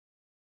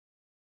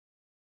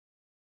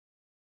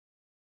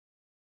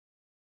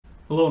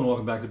Hello and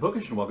welcome back to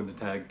Bookish and welcome to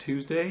Tag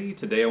Tuesday.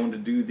 Today I wanted to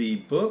do the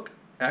book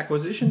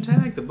acquisition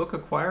tag, the book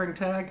acquiring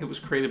tag. It was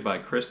created by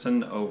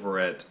Quinten over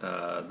at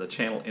the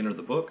channel Enter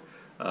the Book.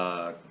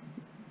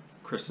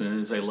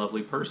 Quinten is a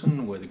lovely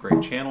person with a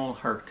great channel.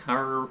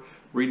 Her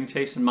reading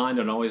taste and mine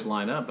don't always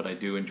line up, but I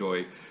do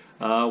enjoy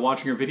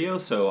watching her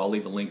videos, so I'll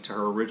leave a link to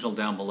her original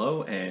down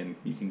below and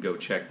you can go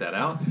check that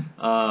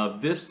out.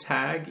 This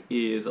tag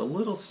is a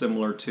little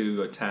similar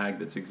to a tag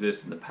that's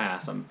existed in the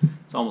past.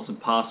 It's almost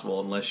impossible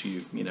unless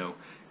you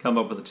come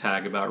up with a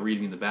tag about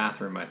reading in the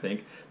bathroom, I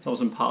think. It's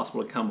almost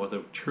impossible to come up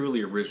with a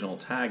truly original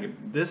tag.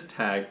 This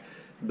tag,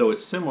 though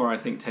it's similar, I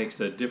think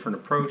takes a different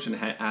approach and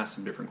asks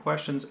some different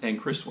questions,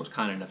 and Chris was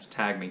kind enough to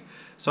tag me,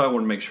 so I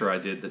wanted to make sure I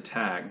did the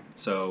tag.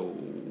 So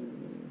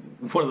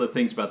one of the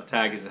things about the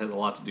tag is it has a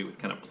lot to do with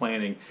kind of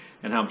planning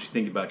and how much you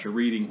think about your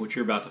reading, which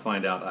you're about to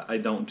find out. I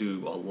don't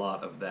do a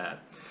lot of that.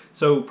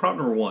 So prompt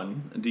number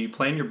one, do you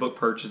plan your book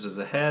purchases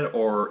ahead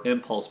or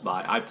impulse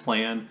buy? I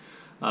plan.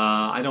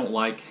 I don't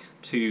like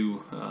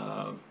to,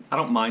 I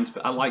don't mind,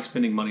 I like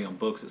spending money on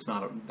books. That's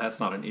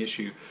not an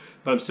issue,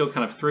 but I'm still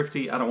kind of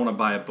thrifty. I don't want to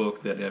buy a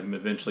book that I'm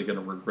eventually going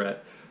to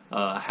regret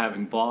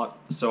having bought,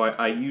 so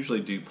I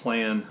usually do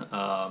plan.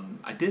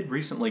 I did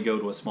recently go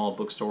to a small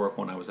bookstore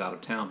when I was out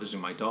of town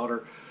visiting my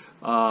daughter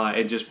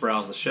and just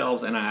browse the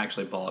shelves, and I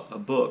actually bought a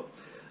book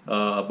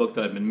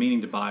that I've been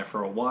meaning to buy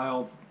for a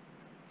while,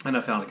 and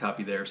I found a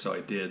copy there, so I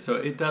did. So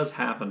it does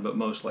happen, but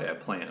mostly I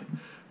plan.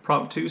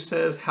 Prompt 2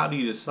 says, how do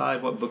you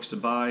decide what books to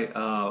buy?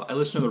 I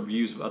listen to the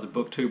reviews of other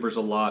booktubers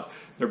a lot.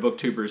 There are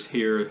booktubers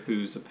here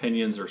whose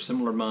opinions are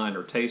similar to mine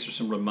or tastes are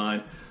similar to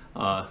mine,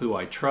 who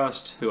I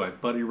trust, who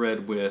I've buddy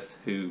read with,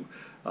 who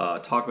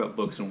talk about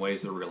books in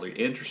ways that are really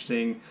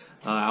interesting.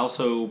 I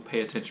also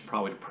pay attention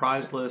probably to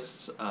prize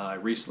lists. I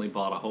recently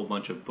bought a whole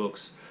bunch of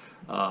books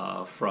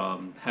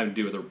from having to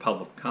do with the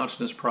Republic of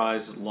Consciousness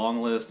Prize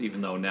long list,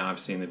 even though now I've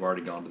seen they've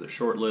already gone to their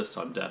short list,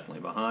 so I'm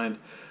definitely behind.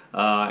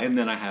 And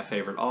then I have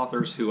favorite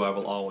authors who I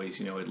will always,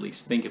 at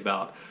least think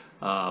about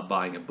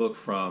buying a book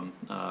from.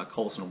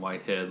 Colson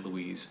Whitehead,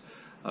 Louise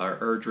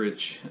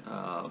Erdrich,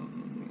 I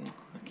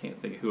can't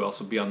think of who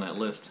else would be on that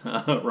list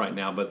right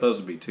now, but those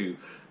would be two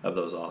of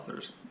those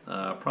authors.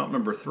 Prompt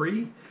number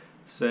 3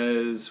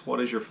 says, what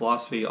is your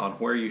philosophy on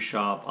where you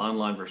shop,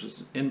 online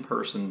versus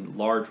in-person,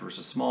 large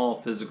versus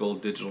small, physical,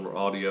 digital or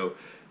audio,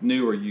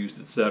 new or used,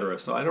 etc.?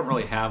 So I don't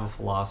really have a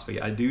philosophy.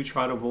 I do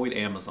try to avoid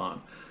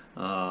Amazon.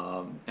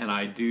 And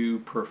I do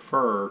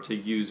prefer to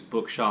use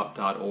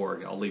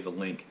bookshop.org. I'll leave a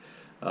link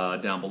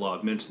down below.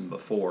 I've mentioned them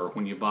before.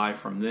 When you buy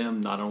from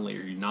them, not only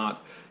are you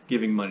not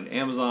giving money to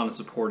Amazon and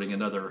supporting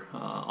another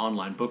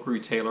online book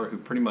retailer who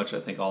pretty much,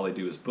 I think, all they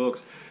do is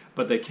books,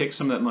 but they kick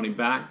some of that money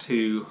back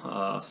to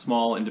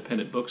small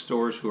independent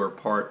bookstores who are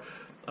part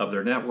of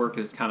their network.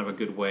 Is kind of a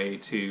good way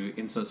to,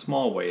 in some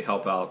small way,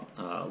 help out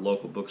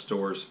local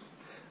bookstores.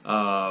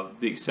 The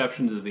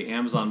exception to the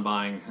Amazon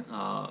buying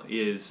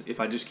is if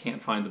I just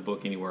can't find the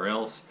book anywhere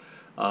else.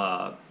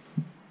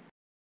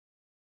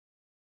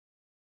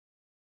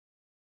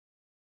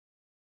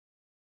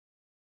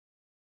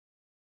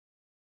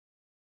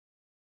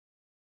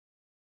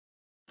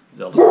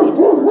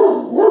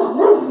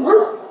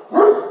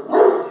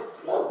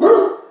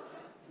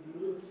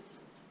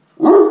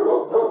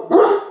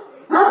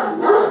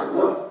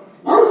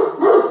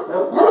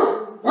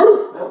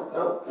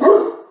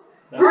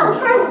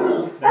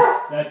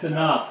 That's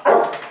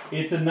enough.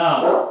 It's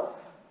enough.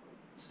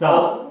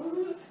 Stop.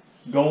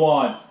 Go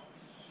on.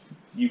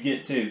 You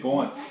get to. Go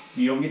on.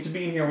 You don't get to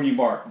be in here when you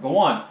bark. Go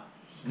on.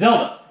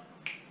 Zelda.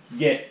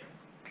 Get.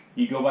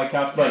 You go by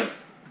Couch Buddy.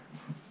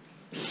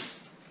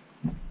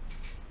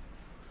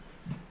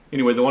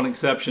 Anyway, the one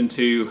exception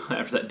to,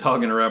 after that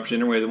dog interruption,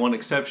 the one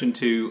exception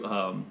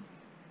to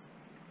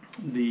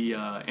the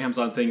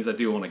Amazon things I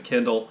do on a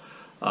Kindle,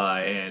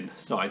 and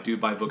so I do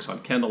buy books on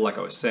Kindle, like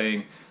I was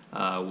saying,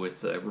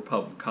 with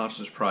Republic of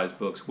Consciousness Prize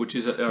books, which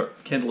is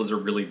Kindle is a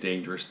really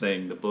dangerous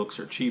thing. The books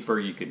are cheaper,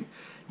 you can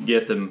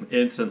get them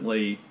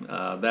instantly.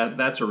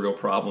 That's a real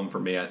problem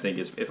for me, I think,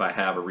 is if I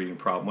have a reading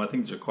problem. I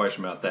think there's a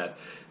question about that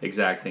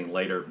exact thing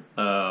later.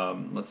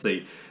 Let's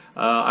see.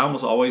 I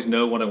almost always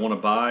know what I want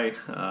to buy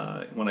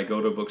when I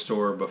go to a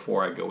bookstore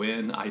before I go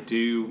in. I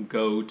do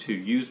go to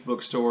used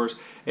bookstores,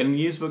 and in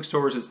used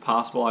bookstores it's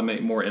possible I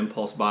make more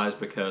impulse buys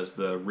because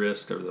the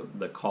risk or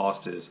the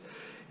cost is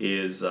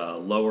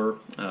lower,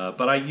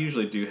 but I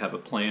usually do have a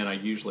plan. I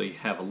usually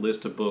have a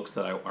list of books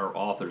that are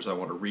authors I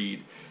want to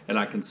read, and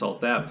I consult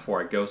that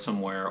before I go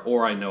somewhere,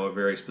 or I know a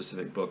very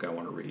specific book I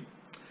want to read.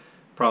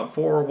 Prompt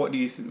 4,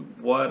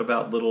 what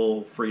about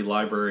little free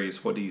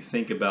libraries? What do you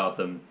think about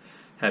them?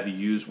 Have you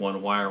used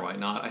one? Why or why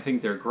not? I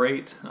think they're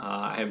great.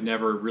 I have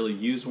never really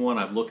used one.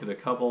 I've looked at a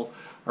couple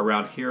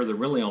around here. There are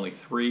really only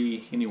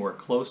 3 anywhere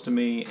close to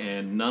me,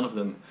 and none of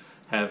them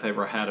have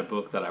ever had a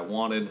book that I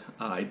wanted.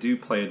 I do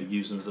plan to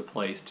use them as a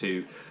place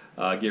to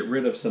get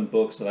rid of some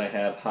books that I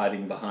have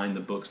hiding behind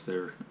the books that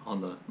are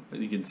on the,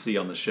 you can see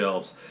on the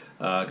shelves,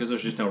 because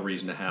there's just no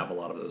reason to have a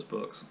lot of those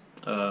books.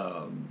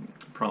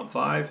 Prompt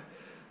 5,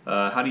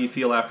 How do you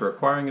feel after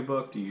acquiring a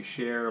book? Do you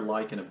share,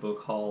 like in a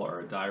book haul or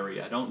a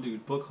diary? I don't do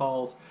book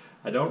hauls.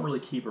 I don't really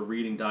keep a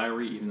reading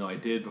diary, even though I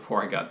did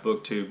before I got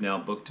BookTube.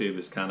 Now BookTube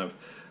is kind of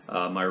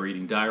my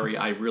reading diary.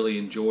 I really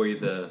enjoy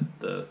the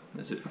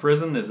is it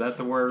frizzen? Is that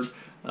the word?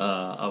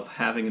 Of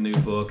having a new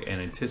book and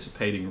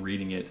anticipating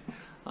reading it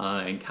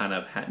and kind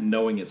of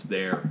knowing it's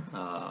there.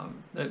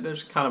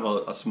 There's kind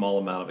of a small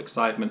amount of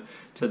excitement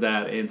to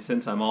that, and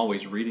since I'm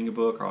always reading a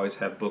book, I always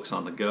have books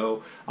on the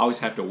go, I always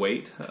have to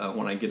wait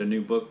when I get a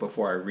new book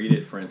before I read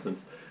it. For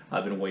instance,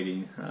 I've been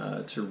waiting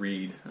to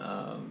read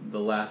the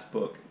last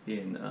book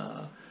in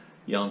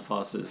Jan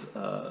Foss's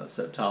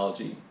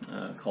septology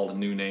called A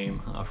New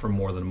Name for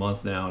more than a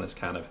month now, and it's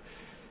kind of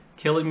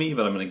killing me,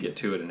 but I'm going to get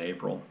to it in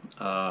April.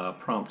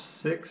 Prompt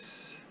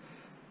 6.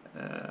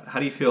 How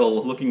do you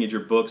feel looking at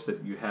your books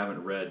that you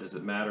haven't read? Does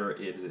it matter?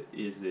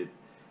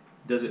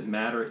 Does it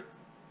matter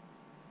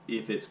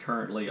if it's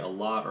currently a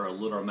lot or a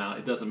little amount?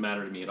 It doesn't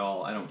matter to me at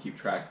all. I don't keep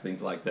track of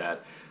things like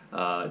that.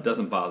 It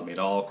doesn't bother me at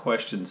all.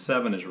 Question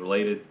 7 is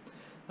related.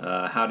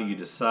 How do you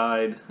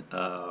decide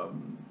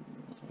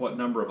what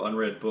number of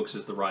unread books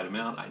is the right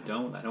amount? I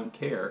don't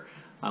care.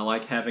 I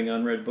like having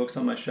unread books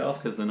on my shelf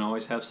because then I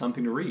always have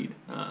something to read.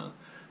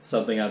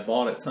 Something I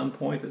bought at some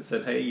point that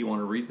said, hey, you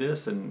want to read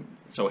this? And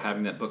so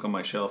having that book on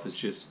my shelf is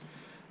just,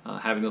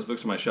 having those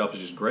books on my shelf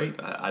is just great.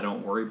 I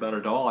don't worry about it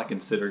at all. I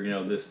consider,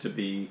 this to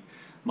be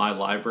my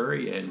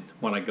library, and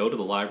when I go to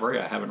the library,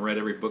 I haven't read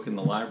every book in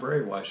the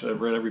library. Why should I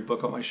have read every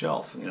book on my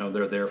shelf?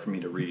 They're there for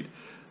me to read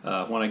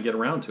when I get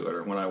around to it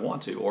or when I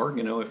want to, or,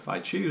 if I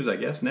choose, I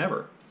guess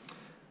never.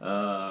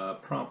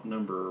 Prompt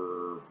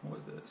number, what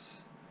was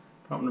this?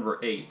 Prompt number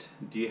 8.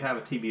 Do you have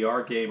a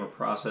TBR game or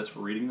process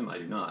for reading them? I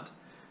do not.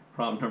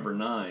 Prompt number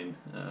 9.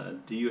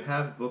 Do you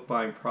have a book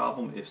buying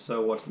problem? If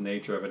so, what's the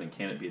nature of it and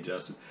can it be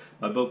adjusted?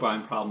 My book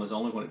buying problem is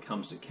only when it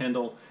comes to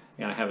Kindle,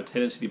 and I have a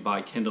tendency to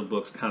buy Kindle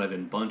books kind of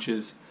in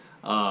bunches.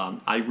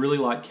 I really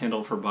like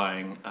Kindle for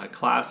buying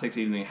classics,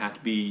 even though you have to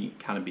be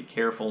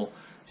careful.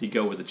 If you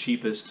go with the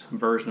cheapest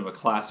version of a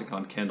classic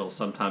on Kindle,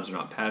 sometimes they're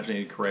not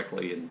paginated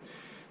correctly, and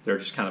they're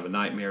just kind of a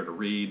nightmare to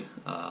read.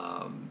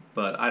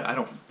 But I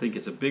don't think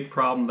it's a big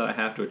problem that I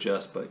have to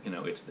adjust, but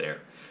it's there.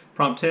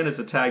 Prompt 10 is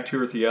to tag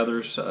 2 or 3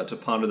 others to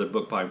ponder their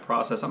book buying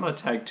process. I'm going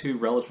to tag 2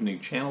 relative new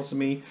channels to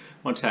me.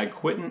 I'm going to tag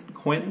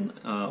Quinten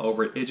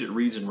over at Idgit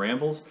Reads and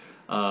Rambles.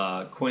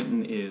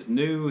 Quinten is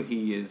new.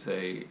 He is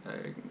a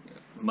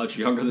much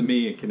younger than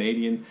me, a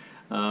Canadian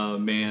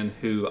man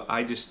who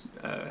I just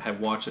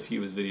have watched a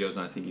few of his videos, and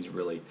I think he's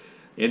really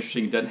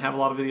interesting. He doesn't have a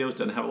lot of videos,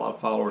 doesn't have a lot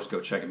of followers.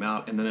 Go check him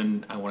out. And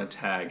then I want to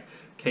tag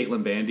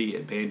Kaitlin Bandy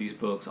at Bandy's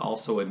Books,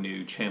 also a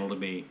new channel to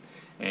me.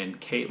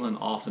 And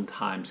Kaitlin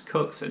oftentimes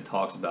cooks and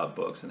talks about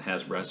books and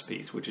has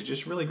recipes, which is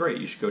just really great.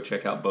 You should go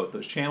check out both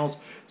those channels.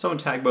 So I'm going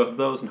to tag both of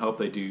those and hope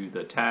they do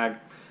the tag.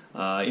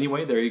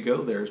 Anyway, there you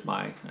go. There's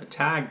my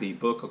tag, the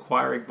book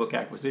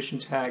acquisition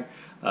tag.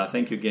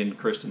 Thank you again,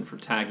 Kristen, for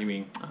tagging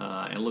me. And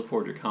I look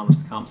forward to your comments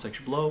in the comment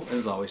section below. And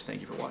as always,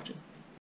 thank you for watching.